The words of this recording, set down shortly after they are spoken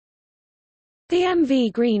The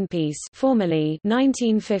MV Greenpeace, formerly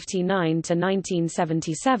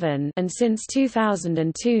 1959–1977 and since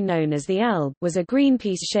 2002 known as the Elbe, was a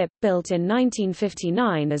Greenpeace ship, built in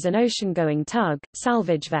 1959 as an ocean-going tug,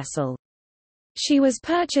 salvage vessel. She was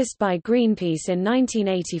purchased by Greenpeace in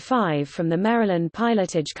 1985 from the Maryland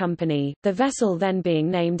Pilotage Company, the vessel then being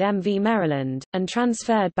named MV Maryland, and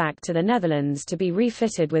transferred back to the Netherlands to be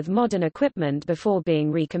refitted with modern equipment before being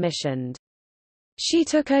recommissioned. She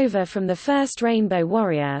took over from the first Rainbow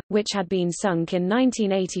Warrior, which had been sunk in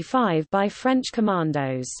 1985 by French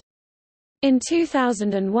commandos. In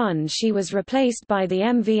 2001 she was replaced by the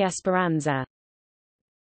MV Esperanza.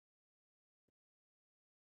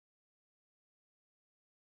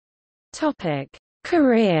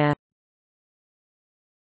 Career.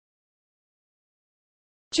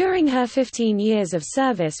 During her 15 years of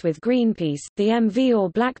service with Greenpeace, the MV, or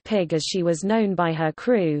Black Pig as she was known by her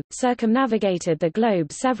crew, circumnavigated the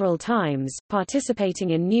globe several times,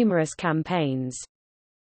 participating in numerous campaigns.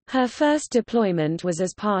 Her first deployment was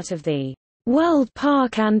as part of the World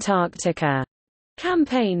Park Antarctica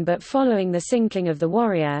campaign, but following the sinking of the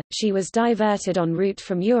Warrior, she was diverted en route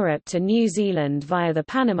from Europe to New Zealand via the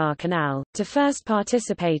Panama Canal, to first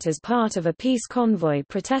participate as part of a peace convoy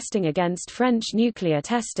protesting against French nuclear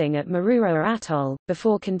testing at Mururoa Atoll,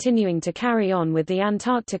 before continuing to carry on with the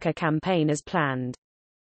Antarctica campaign as planned.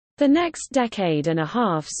 The next decade and a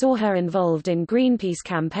half saw her involved in Greenpeace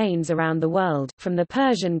campaigns around the world, from the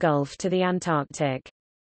Persian Gulf to the Antarctic.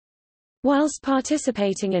 Whilst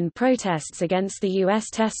participating in protests against the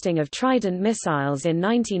U.S. testing of Trident missiles in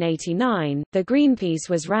 1989, the Greenpeace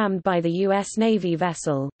was rammed by the U.S. Navy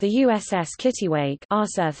vessel, the USS Kittiwake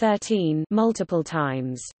 (ARSA-13), multiple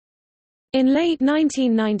times. In late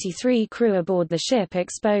 1993, crew aboard the ship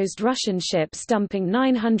exposed Russian ships dumping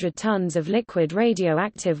 900 tons of liquid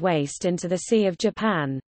radioactive waste into the Sea of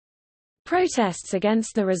Japan. Protests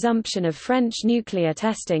against the resumption of French nuclear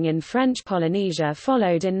testing in French Polynesia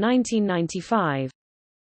followed in 1995.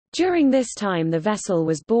 During this time, the vessel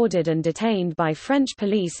was boarded and detained by French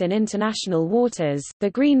police in international waters.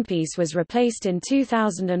 The Greenpeace was replaced in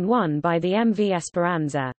 2001 by the MV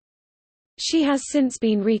Esperanza. She has since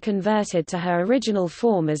been reconverted to her original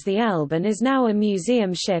form as the Elbe and is now a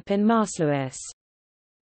museum ship in Marseilles.